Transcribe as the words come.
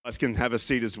guys can have a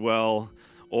seat as well.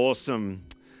 Awesome.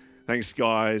 Thanks,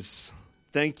 guys.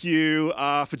 Thank you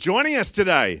for joining us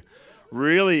today.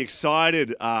 Really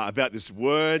excited about this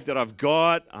word that I've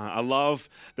got. I love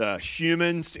the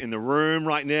humans in the room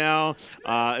right now.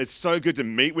 It's so good to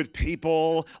meet with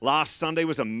people. Last Sunday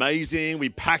was amazing. We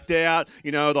packed out,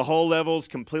 the whole levels,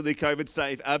 completely COVID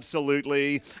safe.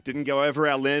 Absolutely. Didn't go over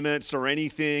our limits or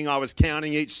anything. I was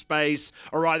counting each space.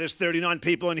 All right, there's 39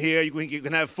 people in here. You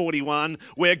can have 41.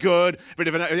 We're good. But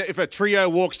if a trio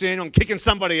walks in, I'm kicking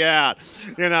somebody out,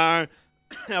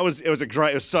 It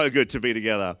was so good to be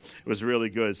together. It was really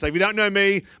good. So if you don't know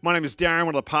me, my name is Darren,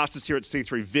 one of the pastors here at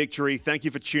C3 Victory. Thank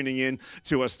you for tuning in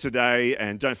to us today.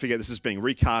 And don't forget, this is being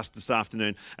recast this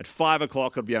afternoon at 5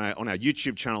 o'clock. It'll be on our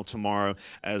YouTube channel tomorrow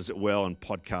as well, and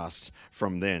podcast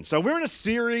from then. So we're in a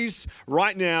series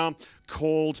right now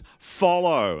called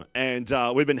Follow, and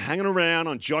we've been hanging around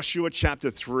on Joshua chapter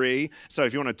 3. So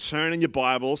if you want to turn in your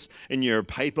Bibles, in your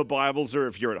paper Bibles, or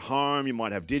if you're at home, you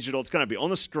might have digital. It's going to be on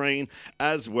the screen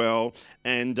as well.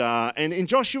 And in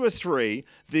Joshua 3,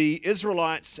 the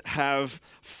Israelites have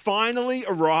finally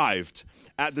arrived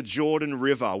at the Jordan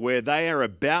River, where they are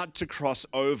about to cross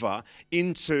over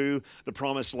into the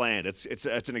Promised Land. It's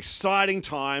an exciting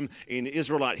time in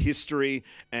Israelite history,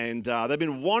 and they've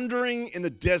been wandering in the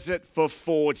desert for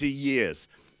 40 years.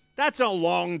 That's a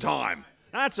long time.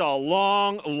 That's a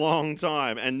long, long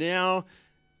time. And now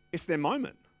it's their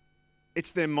moment.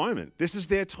 It's their moment. This is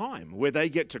their time where they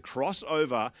get to cross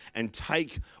over and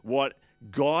take what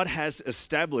God has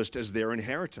established as their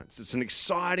inheritance. It's an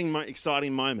exciting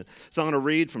moment. So I'm going to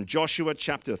read from Joshua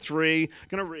chapter 3. I'm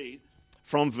going to read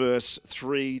from verse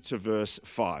 3 to verse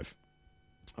 5.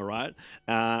 All right?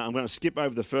 I'm going to skip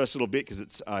over the first little bit because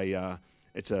it's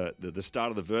the start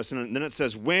of the verse. And then it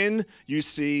says, "When you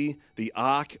see the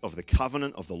ark of the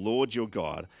covenant of the Lord your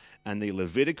God and the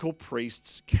Levitical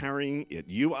priests carrying it,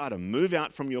 you are to move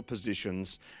out from your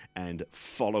positions and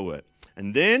follow it.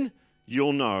 And then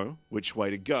you'll know which way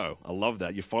to go." I love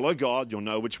that. You follow God, you'll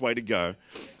know which way to go.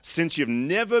 "Since you've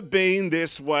never been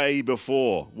this way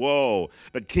before." Whoa.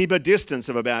 "But keep a distance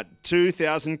of about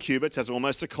 2,000 cubits, that's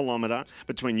almost a kilometer,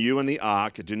 between you and the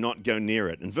ark. Do not go near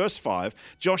it." In verse 5,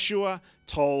 Joshua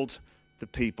told the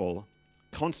people,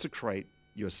 "Consecrate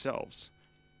yourselves,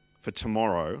 for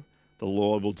tomorrow the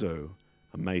Lord will do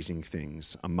amazing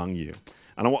things among you."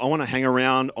 And I want to hang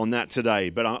around on that today.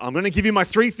 But I'm going to give you my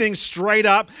 3 things straight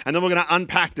up, and then we're going to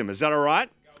unpack them. Is that all right?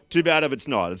 Too bad if it's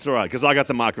not. It's all right, because I got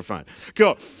the microphone.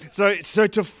 Cool. So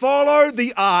to follow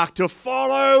the ark, to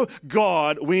follow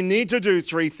God, we need to do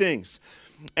 3 things.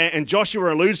 And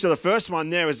Joshua alludes to the first one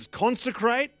there is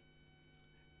consecrate,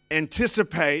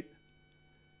 anticipate,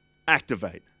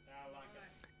 activate.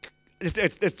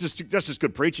 That's just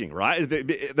good preaching, right?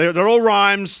 They're all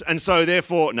rhymes, and so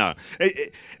therefore, no.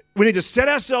 We need to set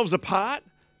ourselves apart.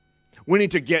 We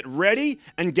need to get ready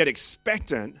and get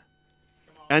expectant.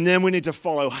 And then we need to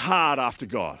follow hard after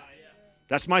God.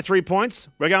 That's my 3 points.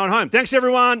 We're going home. Thanks,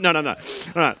 everyone. No. All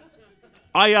right.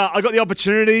 I got the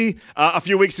opportunity a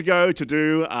few weeks ago to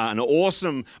do an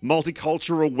awesome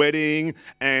multicultural wedding,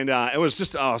 and it was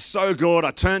just so good.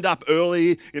 I turned up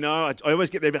early, I always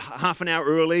get there about half an hour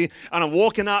early, and I'm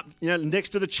walking up, next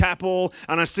to the chapel,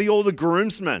 and I see all the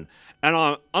groomsmen,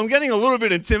 and I'm getting a little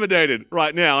bit intimidated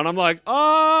right now, and I'm like,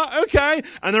 okay,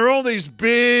 and they're all these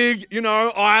big,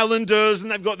 islanders,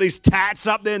 and they've got these tats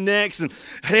up their necks, and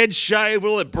head shaved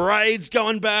with all their braids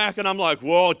going back, and I'm like,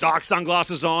 whoa, dark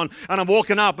sunglasses on, and I'm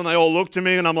walking up, and they all look to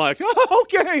me, and I'm like, oh,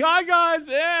 okay, hi guys,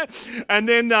 yeah. And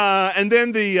then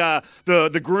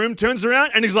the groom turns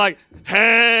around, and he's like,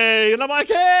 hey, and I'm like,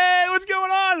 hey, what's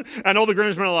going on? And all the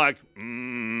groomsmen are like,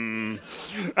 And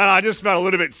I just felt a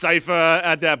little bit safer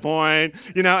at that point,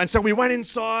 And so we went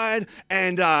inside,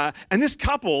 and this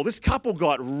couple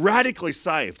got radically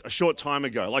saved a short time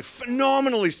ago, like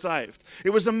phenomenally saved. It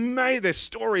was amazing. Their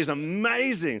story is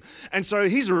amazing. And so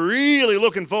he's really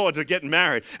looking forward to getting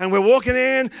married. And we're walking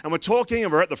in, and we're talking,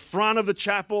 and we're at the front of the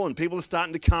chapel, and people are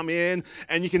starting to come in,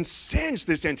 and you can sense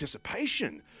this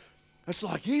anticipation. It's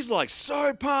like, he's like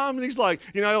so pumped, and he's like,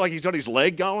 like he's got his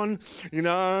leg going,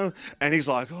 and he's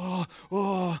like,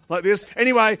 oh, like this.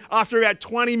 Anyway, after about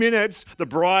 20 minutes, the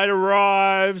bride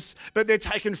arrives, but they're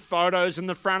taking photos in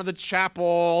the front of the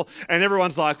chapel, and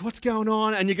everyone's like, what's going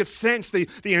on? And you can sense the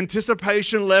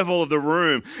anticipation level of the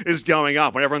room is going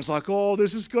up, and everyone's like, oh,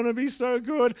 this is going to be so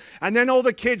good. And then all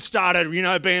the kids started,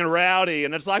 being rowdy,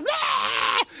 and it's like,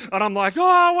 ah! And I'm like,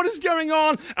 oh, what is going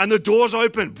on? And the doors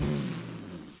open.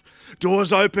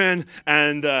 doors open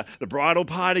and the bridal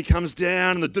party comes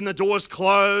down and then the doors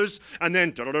close and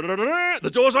then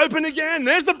the doors open again.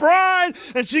 There's the bride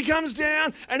and she comes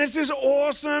down and it's this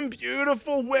awesome,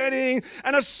 beautiful wedding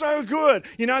and it's so good.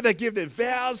 They give their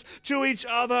vows to each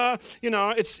other.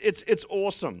 It's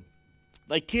awesome.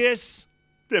 They kiss.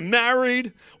 They're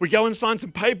married. We go and sign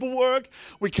some paperwork.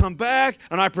 We come back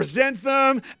and I present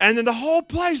them. And then the whole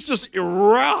place just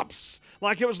erupts.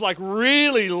 Like it was like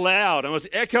really loud. It was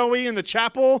echoey in the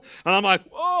chapel. And I'm like,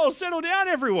 whoa, settle down,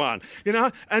 everyone.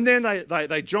 And then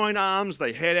they join arms.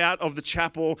 They head out of the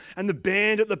chapel. And the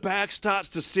band at the back starts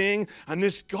to sing. And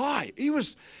this guy, he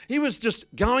was just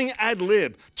going ad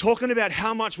lib, talking about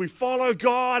how much we follow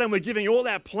God and we're giving all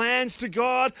our plans to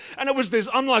God. And it was this,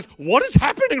 I'm like, what is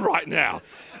happening right now?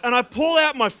 And I pull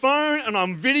out my phone and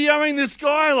I'm videoing this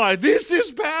guy like, this is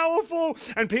powerful.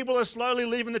 And people are slowly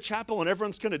leaving the chapel and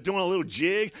everyone's kind of doing a little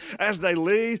jig as they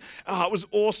leave. Oh, it was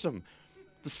awesome.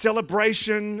 The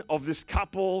celebration of this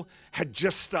couple had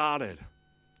just started.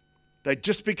 They'd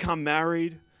just become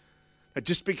married. They'd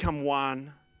just become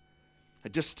one. They're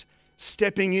just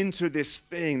stepping into this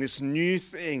thing, this new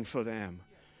thing for them.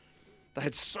 They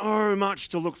had so much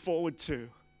to look forward to.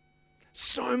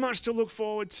 So much to look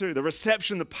forward to. The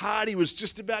reception, the party was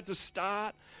just about to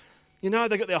start. They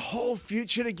got their whole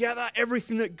future together,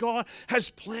 everything that God has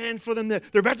planned for them. They're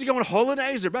about to go on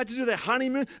holidays. They're about to do their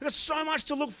honeymoon. They've got so much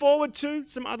to look forward to.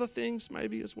 Some other things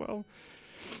maybe as well.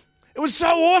 It was so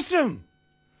awesome.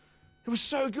 It was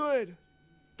so good.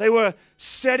 They were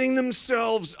setting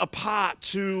themselves apart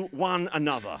to one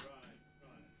another.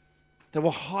 They were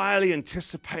highly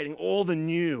anticipating all the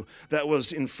new that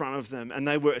was in front of them. And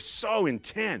they were so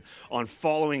intent on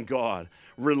following God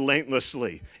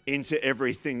relentlessly into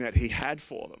everything that he had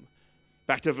for them.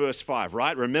 Back to verse 5,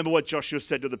 right? Remember what Joshua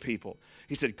said to the people.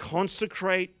 He said,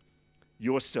 consecrate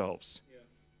yourselves.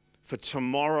 For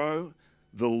tomorrow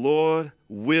the Lord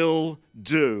will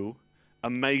do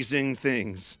amazing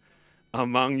things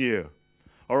among you.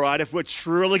 All right, if we're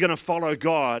truly going to follow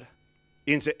God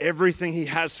into everything he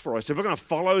has for us. If we're going to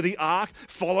follow the ark,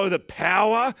 follow the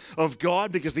power of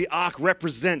God, because the ark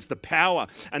represents the power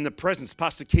and the presence.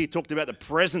 Pastor Keith talked about the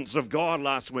presence of God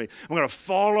last week. We're going to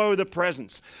follow the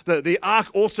presence. The ark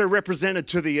also represented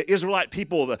to the Israelite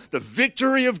people the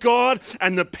victory of God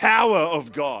and the power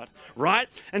of God, right?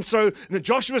 And so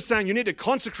Joshua's saying you need to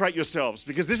consecrate yourselves,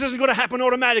 because this isn't going to happen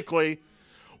automatically.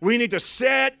 We need to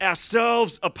set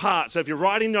ourselves apart. So if you're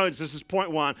writing notes, this is point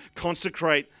 1,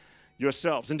 consecrate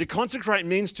yourselves. And to consecrate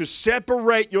means to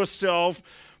separate yourself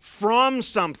from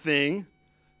something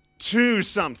to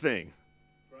something.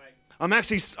 Right. I'm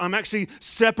actually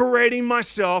separating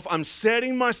myself. I'm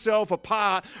setting myself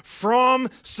apart from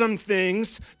some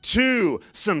things to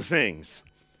some things.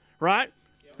 Right?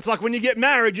 Yep. It's like when you get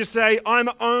married, you say, I'm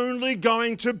only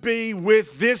going to be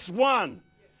with this one.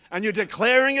 And you're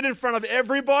declaring it in front of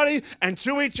everybody and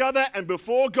to each other and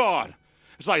before God.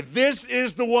 It's like, this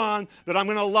is the one that I'm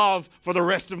going to love for the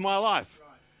rest of my life.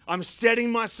 Right. I'm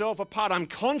setting myself apart. I'm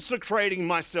consecrating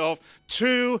myself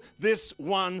to this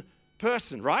one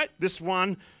person, right? This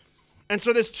one. And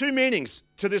so there's 2 meanings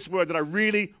to this word that I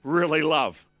really, really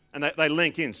love. And they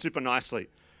link in super nicely.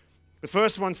 The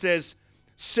first one says,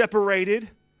 separated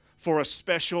for a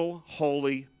special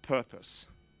holy purpose.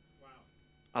 Wow.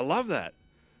 I love that.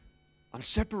 I'm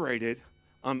separated.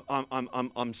 I'm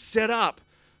set up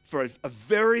for a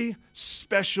very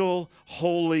special,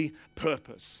 holy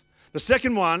purpose. The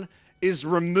second one is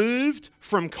removed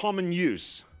from common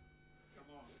use.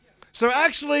 So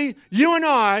actually, you and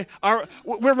I,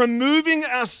 we're removing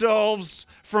ourselves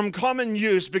from common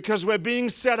use because we're being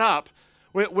set up.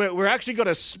 We're actually got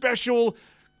a special,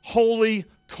 holy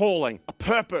calling, a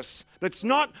purpose that's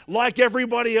not like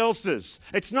everybody else's.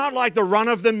 It's not like the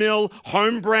run-of-the-mill,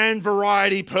 home brand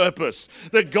variety purpose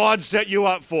that God set you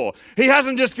up for. He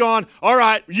hasn't just gone, all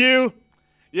right,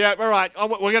 all right,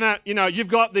 we're going to, you've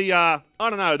got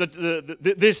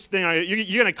this thing,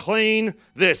 you're going to clean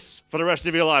this for the rest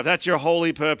of your life. That's your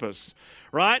holy purpose.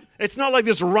 Right? It's not like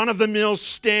this run-of-the-mill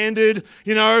standard,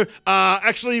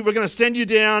 actually we're going to send you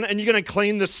down and you're going to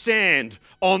clean the sand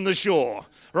on the shore.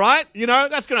 Right?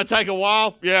 That's going to take a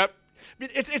while. Yeah.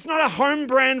 It's not a home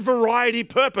brand variety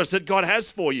purpose that God has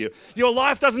for you. Your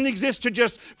life doesn't exist to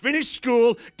just finish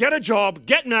school, get a job,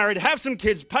 get married, have some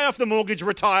kids, pay off the mortgage,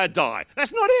 retire, die.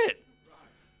 That's not it.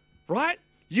 Right?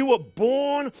 You were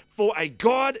born for a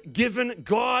God-given,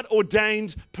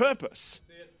 God-ordained purpose.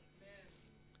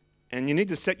 And you need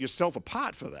to set yourself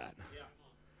apart for that.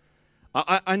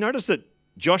 I notice that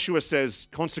Joshua says,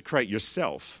 consecrate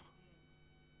yourself.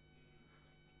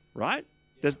 Right?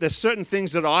 There's certain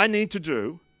things that I need to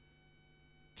do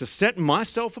to set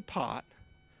myself apart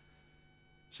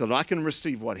so that I can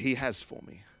receive what he has for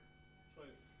me.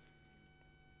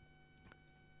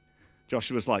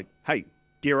 Joshua's like, hey,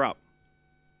 gear up.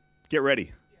 Get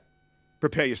ready.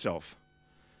 Prepare yourself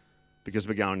because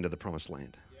we're going to the promised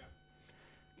land.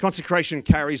 Consecration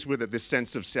carries with it this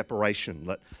sense of separation.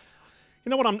 That, you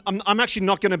know what, I'm actually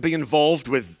not going to be involved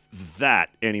with that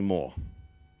anymore.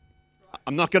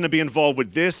 I'm not going to be involved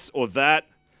with this or that.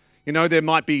 You know, there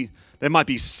might be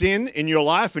sin in your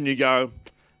life and you go,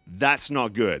 that's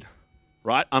not good,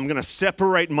 right? I'm going to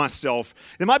separate myself.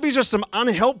 There might be just some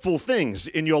unhelpful things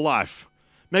in your life.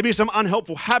 Maybe some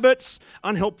unhelpful habits,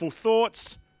 unhelpful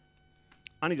thoughts.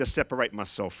 I need to separate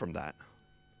myself from that.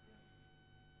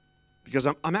 Because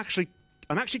I'm actually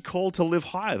called to live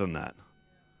higher than that.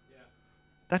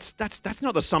 That's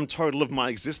not the sum total of my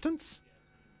existence.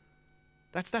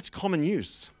 That's common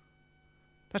use.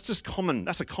 That's just common.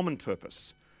 That's a common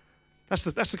purpose. That's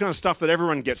the kind of stuff that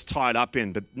everyone gets tied up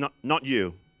in, but not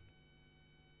you,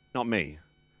 not me.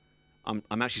 I'm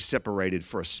actually separated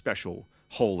for a special,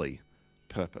 holy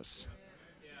purpose.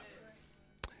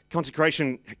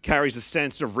 Consecration carries a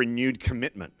sense of renewed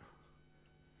commitment.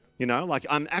 You know, like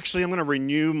I'm going to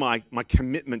renew my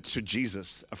commitment to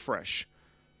Jesus afresh.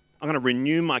 I'm going to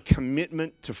renew my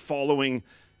commitment to following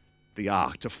the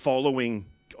ark, to following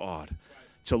God,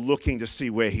 to looking to see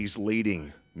where he's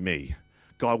leading me.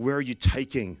 God, where are you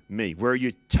taking me? Where are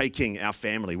you taking our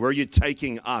family? Where are you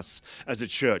taking us as a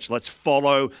church? Let's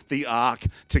follow the ark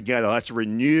together. Let's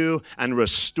renew and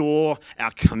restore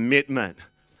our commitment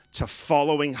to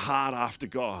following hard after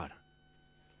God.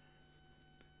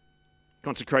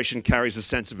 Consecration carries a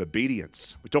sense of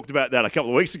obedience. We talked about that a couple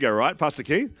of weeks ago, right, Pastor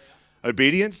Keith? Yeah.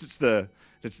 Obedience, it's the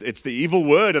evil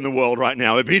word in the world right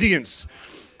now, obedience.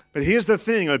 But here's the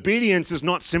thing, obedience is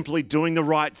not simply doing the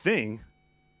right thing,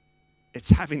 it's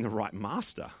having the right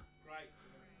master. Right.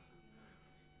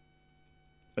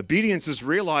 Obedience is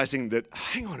realizing that,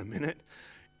 hang on a minute,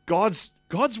 God's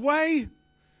way,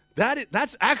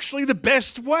 that's actually the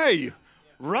best way,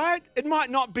 right? It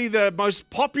might not be the most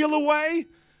popular way,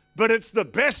 but it's the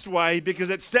best way because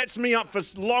it sets me up for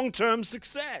long-term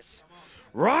success,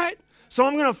 right? So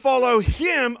I'm going to follow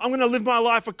him. I'm going to live my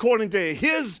life according to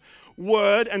his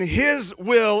word and his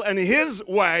will and his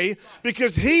way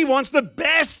because he wants the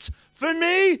best for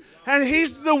me and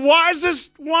he's the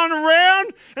wisest one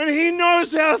around and he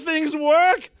knows how things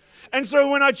work. And so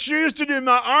when I choose to do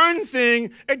my own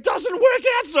thing, it doesn't work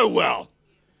out so well.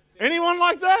 Anyone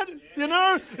like that? You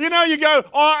know, you go,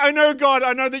 oh, I know, God,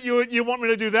 I know that you want me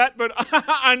to do that, but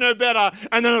I know better.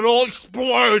 And then it all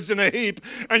explodes in a heap.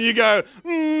 And you go,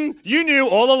 you knew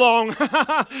all along.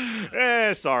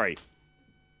 Sorry.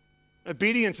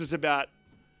 Obedience is about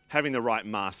having the right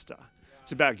master.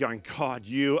 It's about going, God,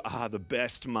 you are the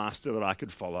best master that I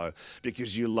could follow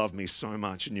because you love me so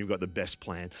much and you've got the best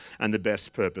plan and the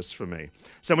best purpose for me.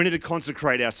 So we need to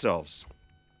consecrate ourselves,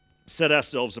 set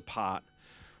ourselves apart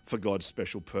for God's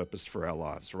special purpose for our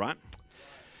lives, right?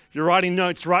 If you're writing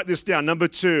notes, write this down. Number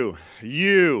 2,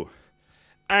 you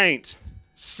ain't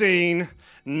seen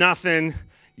nothing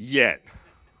yet.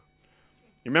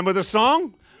 You remember the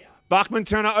song? Bachman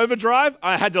Turner Overdrive?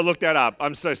 I had to look that up.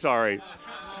 I'm so sorry.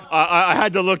 I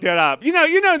had to look that up. You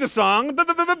know the song.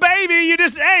 Baby, you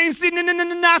just ain't seen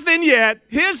nothing yet.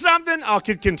 Here's something. I'll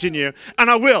continue, and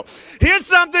I will. Here's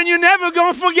something you're never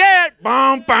going to forget.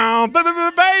 Boom, boom,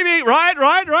 baby.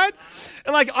 Right?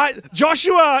 Like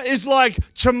Joshua is like,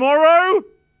 tomorrow,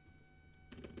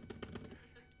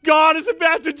 God is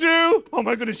about to do, oh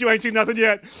my goodness, you ain't seen nothing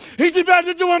yet. He's about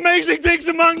to do amazing things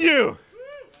among you.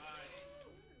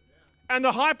 And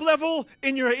the hype level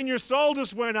in your soul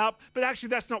just went up, but actually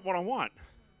that's not what I want.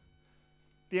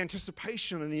 The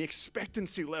anticipation and the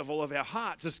expectancy level of our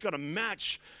hearts has got to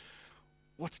match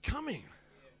what's coming.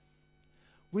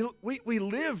 We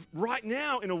live right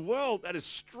now in a world that is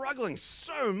struggling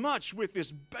so much with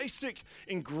this basic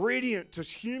ingredient to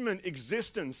human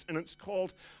existence, and it's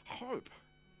called hope.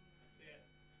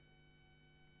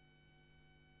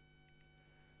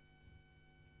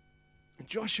 And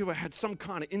Joshua had some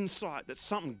kind of insight that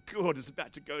something good is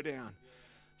about to go down.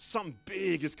 Something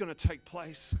big is going to take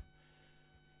place.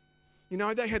 You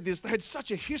know, they had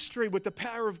such a history with the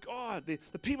power of God.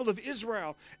 The people of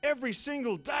Israel, every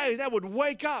single day, they would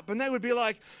wake up and they would be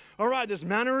like, all right, there's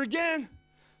manna again.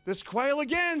 There's quail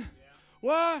again. Yeah.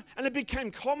 What? And it became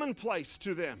commonplace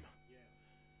to them. Yeah.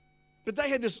 but they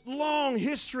had this long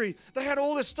history. They had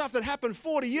all this stuff that happened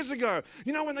 40 years ago.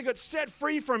 You know, when they got set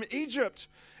free from Egypt,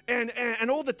 and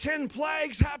all the 10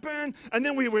 plagues happened, and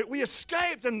then we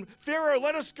escaped, and Pharaoh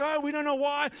let us go. We don't know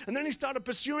why. And then he started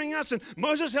pursuing us, and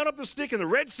Moses held up the stick, and the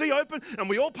Red Sea opened, and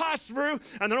we all passed through.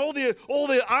 And then all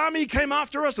the army came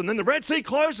after us, and then the Red Sea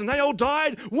closed, and they all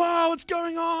died. Wow, what's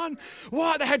going on?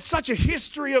 Why? They had such a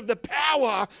history of the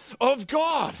power of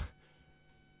God.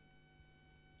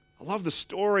 I love the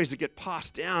stories that get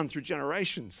passed down through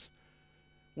generations.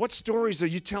 What stories are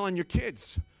you telling your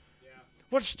kids?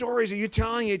 What stories are you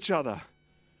telling each other?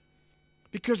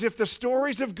 Because if the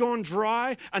stories have gone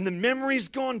dry and the memory's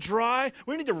gone dry,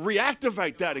 we need to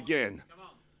reactivate that again.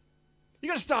 You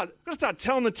got to start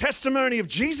telling the testimony of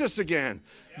Jesus again.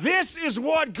 This is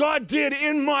what God did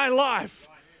in my life.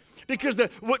 Because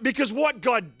what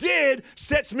God did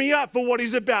sets me up for what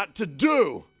He's about to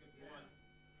do.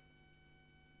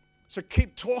 So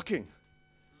keep talking.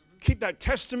 Keep that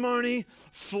testimony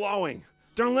flowing.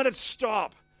 Don't let it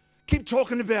stop. Keep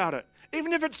talking about it.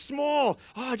 Even if it's small.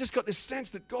 Oh, I just got this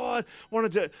sense that God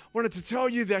wanted to tell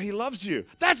you that He loves you.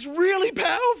 That's really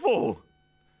powerful.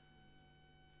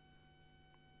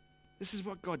 This is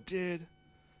what God did.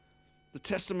 The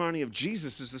testimony of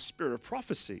Jesus is the spirit of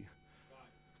prophecy.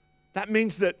 That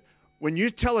means that when you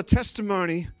tell a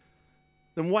testimony,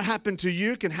 then what happened to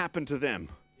you can happen to them.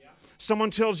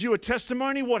 Someone tells you a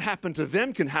testimony, what happened to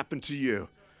them can happen to you.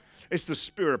 It's the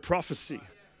spirit of prophecy.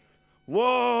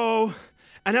 Whoa.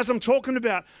 And as I'm talking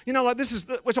about, we're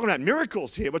talking about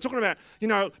miracles here. We're talking about,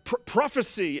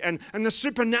 prophecy and the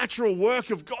supernatural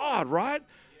work of God, right?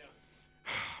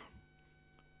 Yeah.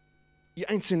 You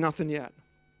ain't seen nothing yet.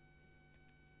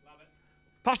 Love it.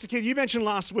 Pastor Keith, you mentioned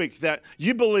last week that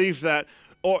you believe that,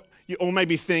 or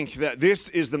maybe think that this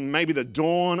is maybe the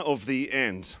dawn of the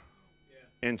end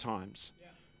times. Yeah.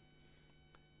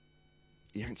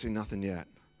 You ain't seen nothing yet.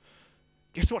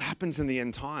 Guess what happens in the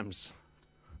end times?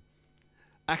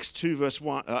 Acts 2 verse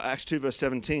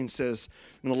 17 says,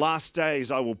 in the last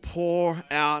days I will pour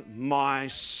out my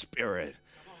spirit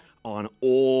on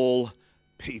all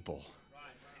people.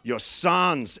 Your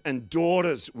sons and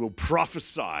daughters will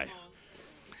prophesy.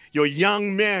 Your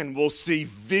young men will see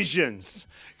visions.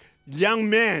 Young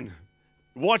men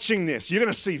watching this, you're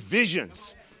going to see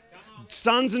visions.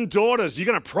 Sons and daughters, you're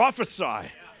going to prophesy.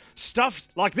 Stuff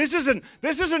like this isn't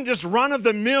just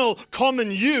run-of-the-mill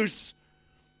common use.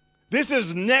 This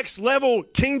is next level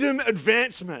kingdom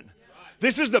advancement.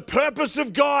 This is the purpose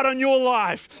of God on your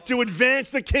life, to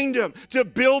advance the kingdom, to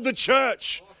build the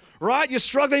church. Right? You're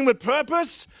struggling with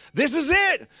purpose? This is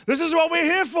it. This is what we're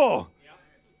here for.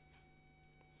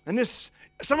 And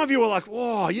some of you are like,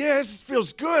 whoa, yeah, this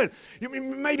feels good.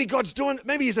 Maybe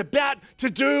maybe He's about to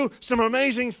do some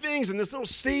amazing things. And this little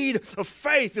seed of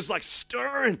faith is like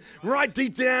stirring right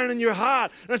deep down in your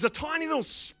heart. And there's a tiny little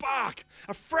spark,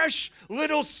 a fresh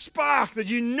little spark that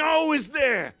you know is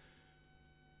there.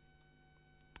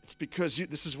 It's because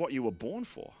this is what you were born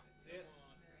for.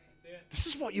 This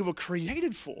is what you were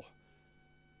created for.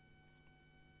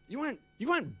 You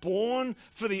weren't born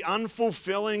for the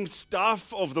unfulfilling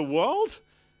stuff of the world.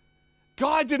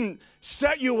 God didn't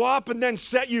set you up and then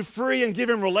set you free and give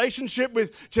Him relationship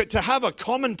to have a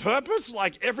common purpose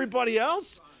like everybody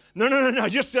else. No.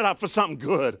 You're set up for something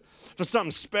good, for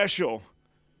something special.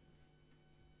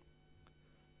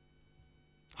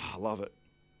 Oh, I love it.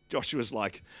 Joshua's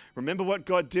like, remember what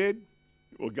God did?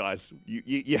 Well, guys,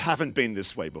 you haven't been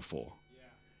this way before.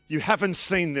 You haven't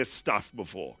seen this stuff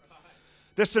before.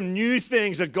 There's some new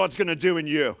things that God's going to do in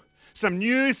you. Some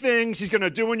new things He's going to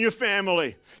do in your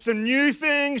family. Some new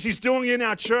things He's doing in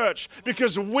our church,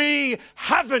 because we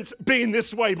haven't been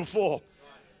this way before.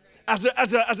 As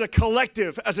a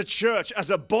collective, as a church,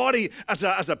 as a body, as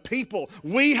a people,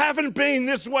 we haven't been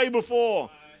this way before.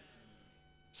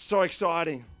 So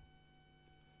exciting.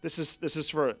 This is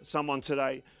for someone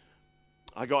today.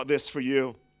 I got this for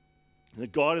you.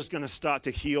 That God is going to start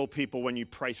to heal people when you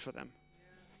pray for them.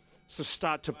 So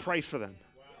start to pray for them.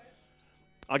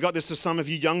 I got this for some of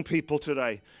you young people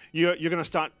today. You're going to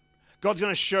start, God's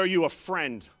going to show you a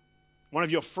friend, one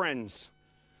of your friends.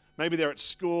 Maybe they're at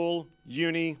school,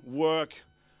 uni, work,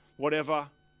 whatever.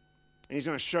 And He's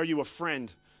going to show you a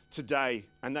friend today.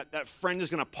 And that friend is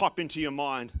going to pop into your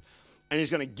mind. And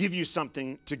He's going to give you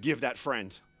something to give that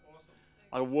friend. Awesome.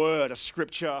 A word, a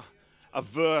scripture, a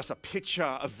verse, a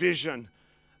picture, a vision.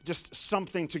 Just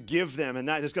something to give them. And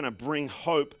that is going to bring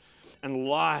hope and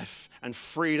life and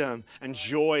freedom and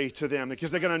joy to them, because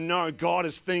they're going to know God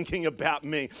is thinking about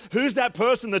me. Who's that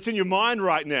person that's in your mind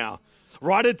right now?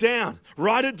 Write it down.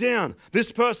 Write it down.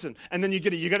 This person. And then you're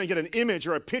going to get an image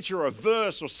or a picture or a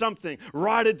verse or something.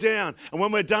 Write it down. And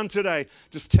when we're done today,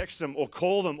 just text them or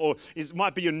call them, or it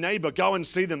might be your neighbor. Go and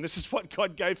see them. This is what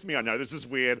God gave for me. I know this is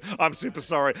weird. I'm super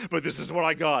sorry, but this is what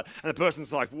I got. And the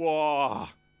person's like, whoa.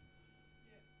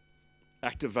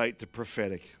 Activate the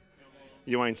prophetic.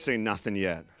 You ain't seen nothing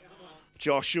yet.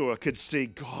 Joshua could see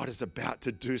God is about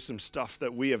to do some stuff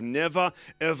that we have never,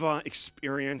 ever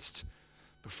experienced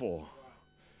before.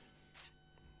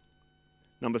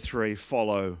 Number 3,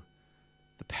 follow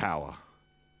the power.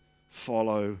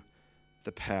 Follow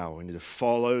the power. We need to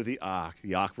follow the ark.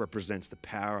 The ark represents the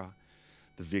power,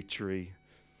 the victory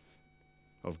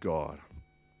of God.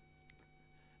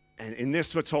 And in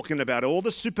this, we're talking about all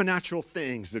the supernatural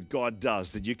things that God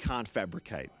does that you can't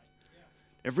fabricate.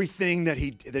 Everything that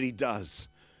he does,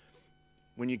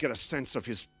 when you get a sense of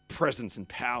his presence and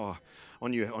power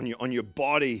on your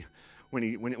body,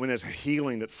 when there's a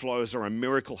healing that flows or a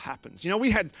miracle happens. You know, we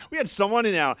had someone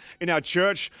in our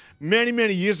church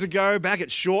many years ago back at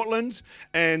Shortland,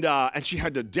 and she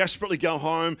had to desperately go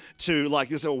home to like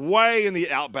this way in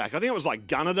the outback. I think it was like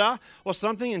Gunnedah or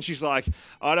something, and she's like,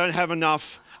 I don't have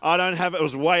enough. It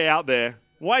was way out there,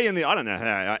 way in the. I don't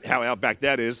know how outback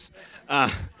that is.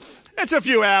 It's a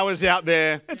few hours out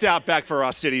there. It's outback for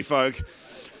us city folk.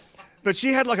 But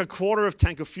she had like a quarter of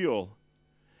tank of fuel,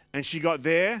 and she got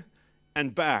there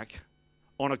and back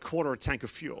on a quarter of tank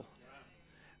of fuel.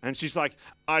 And she's like,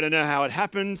 I don't know how it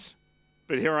happened,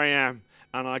 but here I am,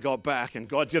 and I got back, and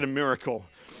God did a miracle,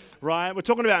 right? We're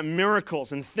talking about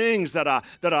miracles and things that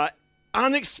are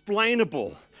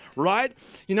unexplainable, right?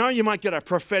 You know, you might get a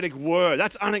prophetic word.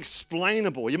 That's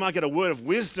unexplainable. You might get a word of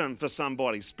wisdom for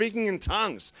somebody, speaking in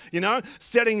tongues, you know,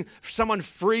 setting someone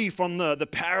free from the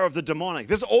power of the demonic.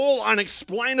 This is all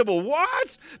unexplainable.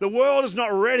 What? The world is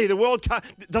not ready. The world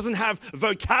doesn't have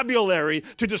vocabulary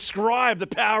to describe the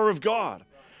power of God,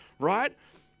 right?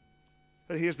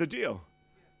 But here's the deal.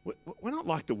 We're not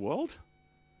like the world.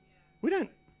 We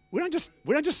don't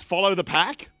just follow the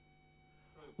pack.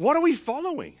 What are we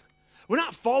following? We're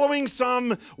not following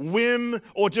some whim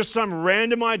or just some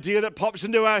random idea that pops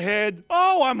into our head.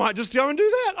 Oh, I might just go and do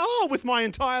that. Oh, with my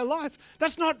entire life.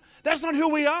 That's not who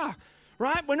we are,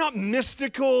 right? We're not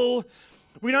mystical.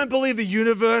 We don't believe the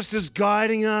universe is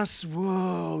guiding us.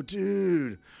 Whoa,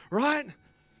 dude, right?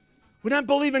 We don't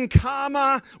believe in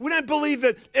karma. We don't believe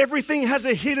that everything has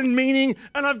a hidden meaning.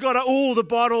 And I've got the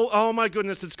bottle. Oh my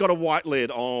goodness, it's got a white lid.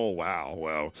 Oh, wow,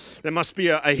 well, there must be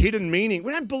a hidden meaning.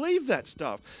 We don't believe that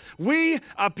stuff. We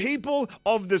are people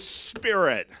of the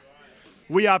Spirit.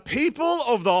 We are people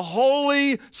of the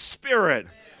Holy Spirit.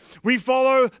 We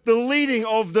follow the leading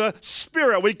of the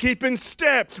Spirit. We keep in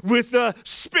step with the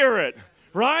Spirit.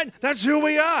 Right? That's who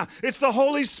we are. It's the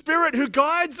Holy Spirit who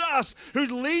guides us, who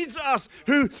leads us,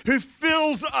 who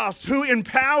fills us, who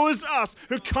empowers us,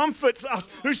 who comforts us,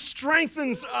 who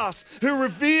strengthens us, who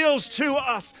reveals to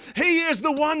us. He is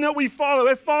the one that we follow.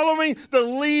 We're following the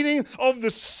leading of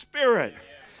the Spirit.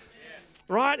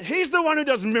 Right? He's the one who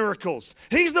does miracles.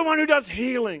 He's the one who does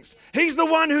healings. He's the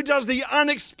one who does the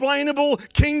unexplainable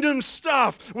kingdom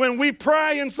stuff. When we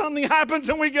pray and something happens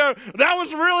and we go, that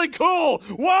was really cool.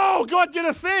 Whoa, God did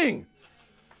a thing.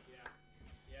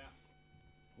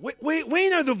 We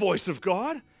know the voice of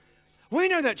God. We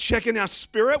know that check in our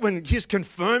spirit when he's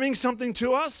confirming something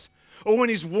to us or when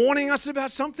he's warning us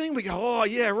about something. We go, oh,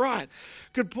 yeah, right.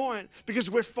 Good point.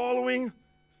 Because we're following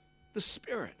the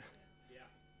Spirit.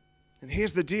 And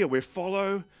here's the deal. We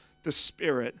follow the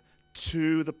Spirit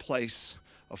to the place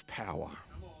of power.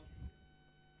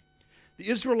 The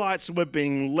Israelites were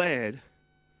being led.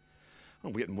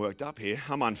 I'm getting worked up here.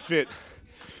 I'm unfit.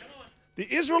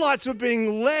 The Israelites were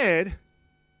being led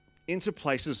into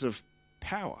places of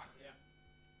power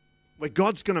where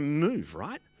God's going to move,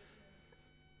 right?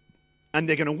 And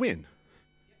they're going to win.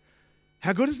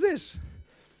 How good is this?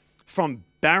 From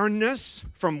barrenness,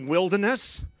 from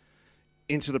wilderness,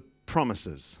 into the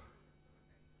promises.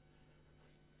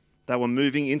 They were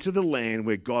moving into the land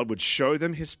where God would show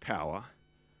them his power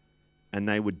and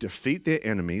they would defeat their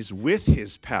enemies with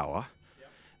his power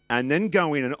and then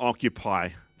go in and occupy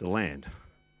the land.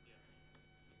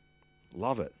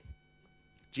 Love it.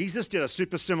 Jesus did a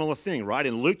super similar thing, right?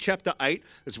 In Luke chapter 8,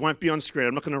 this won't be on screen,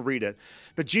 I'm not going to read it,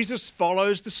 but Jesus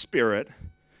follows the Spirit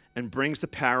and brings the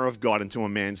power of God into a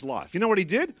man's life. You know what he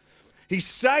did? He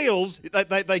sails,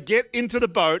 they get into the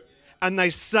boat, and they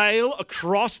sail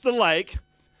across the lake,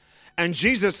 and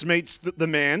Jesus meets the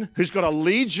man who's got a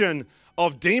legion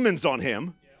of demons on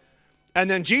him, and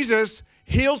then Jesus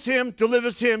heals him,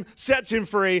 delivers him, sets him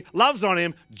free, loves on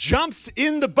him, jumps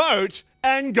in the boat,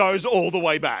 and goes all the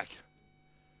way back.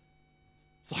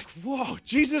 It's like, whoa,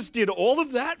 Jesus did all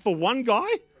of that for one guy?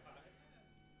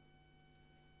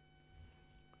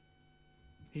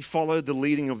 He followed the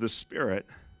leading of the Spirit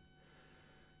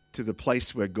to the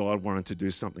place where God wanted to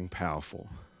do something powerful.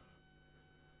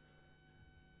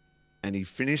 And he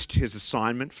finished his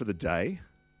assignment for the day.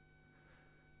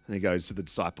 And he goes to the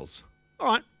disciples,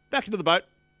 all right, back into the boat.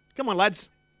 Come on, lads.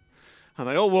 And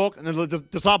they all walk, and the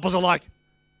disciples are like,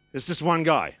 it's just one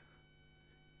guy.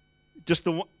 Just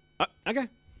the one. Okay.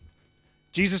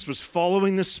 Jesus was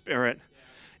following the Spirit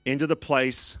into the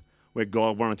place where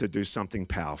God wanted to do something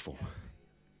powerful.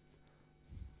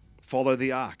 Follow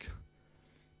the ark.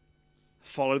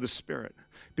 Follow the Spirit.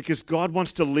 Because God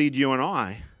wants to lead you and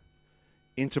I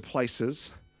into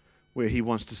places where he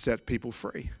wants to set people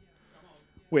free,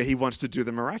 where he wants to do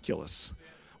the miraculous,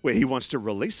 where he wants to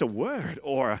release a word.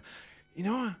 Or,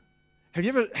 have you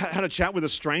ever had a chat with a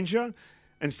stranger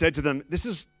and said to them, this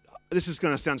is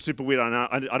going to sound super weird.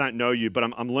 I don't know you, but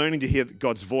I'm learning to hear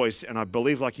God's voice, and I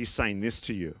believe like he's saying this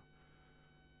to you.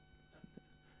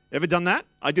 Ever done that?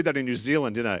 I did that in New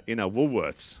Zealand in a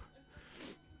Woolworths.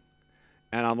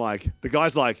 And I'm like, the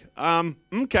guy's like,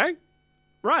 okay,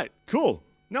 right, cool,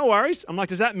 no worries. I'm like,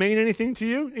 does that mean anything to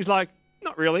you? He's like,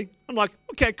 not really. I'm like,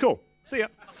 okay, cool, see ya.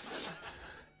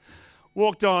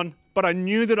 Walked on, but I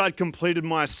knew that I'd completed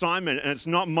my assignment, and it's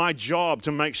not my job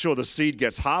to make sure the seed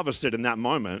gets harvested in that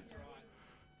moment.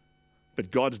 But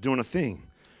God's doing a thing.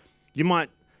 You might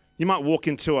walk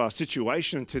into a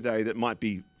situation today that might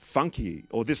be funky,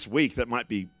 or this week that might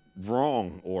be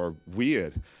wrong or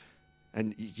weird.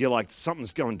 And you're like,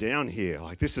 something's going down here.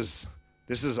 Like, this is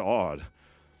odd.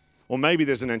 Or maybe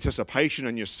there's an anticipation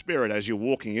in your spirit as you're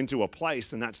walking into a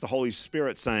place, and that's the Holy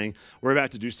Spirit saying, we're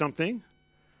about to do something.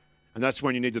 And that's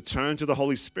when you need to turn to the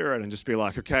Holy Spirit and just be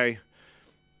like, okay,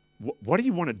 what do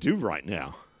you want to do right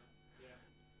now? Yeah.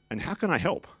 And how can I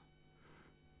help?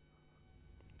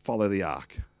 Follow the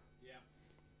ark. Yeah.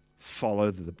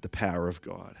 Follow the power of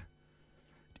God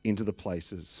into the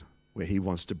places where he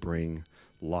wants to bring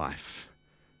life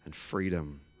and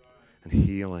freedom and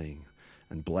healing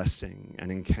and blessing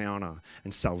and encounter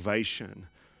and salvation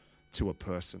to a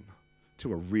person,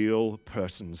 to a real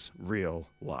person's real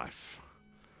life.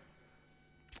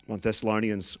 1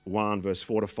 Thessalonians 1, verse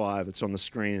 4-5, it's on the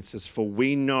screen. It says, for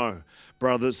we know,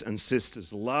 brothers and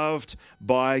sisters, loved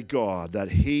by God, that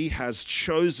he has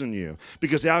chosen you,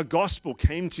 because our gospel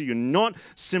came to you not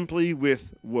simply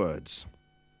with words,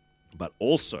 but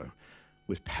also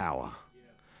with power,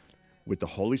 with the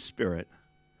Holy Spirit,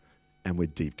 and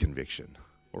with deep conviction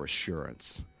or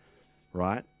assurance,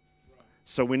 right?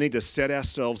 So we need to set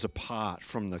ourselves apart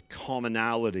from the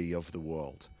commonality of the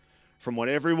world, from what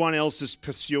everyone else is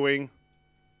pursuing.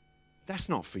 That's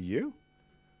not for you.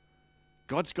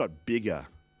 God's got bigger,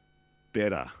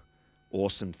 better,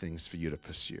 awesome things for you to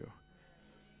pursue.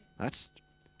 That's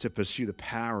to pursue the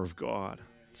power of God.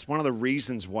 It's one of the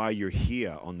reasons why you're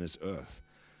here on this earth,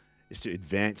 is to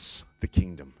advance the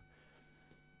kingdom,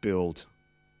 build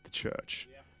the church,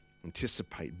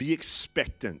 anticipate, be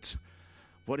expectant.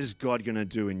 What is God going to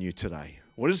do in you today?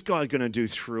 What is God going to do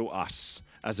through us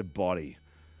as a body,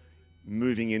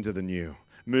 moving into the new,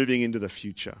 moving into the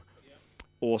future?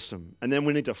 Awesome. And then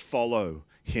we need to follow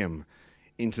him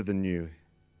into the new,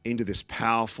 into this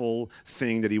powerful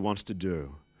thing that he wants to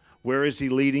do. Where is he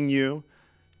leading you?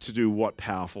 To do what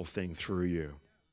powerful thing through you?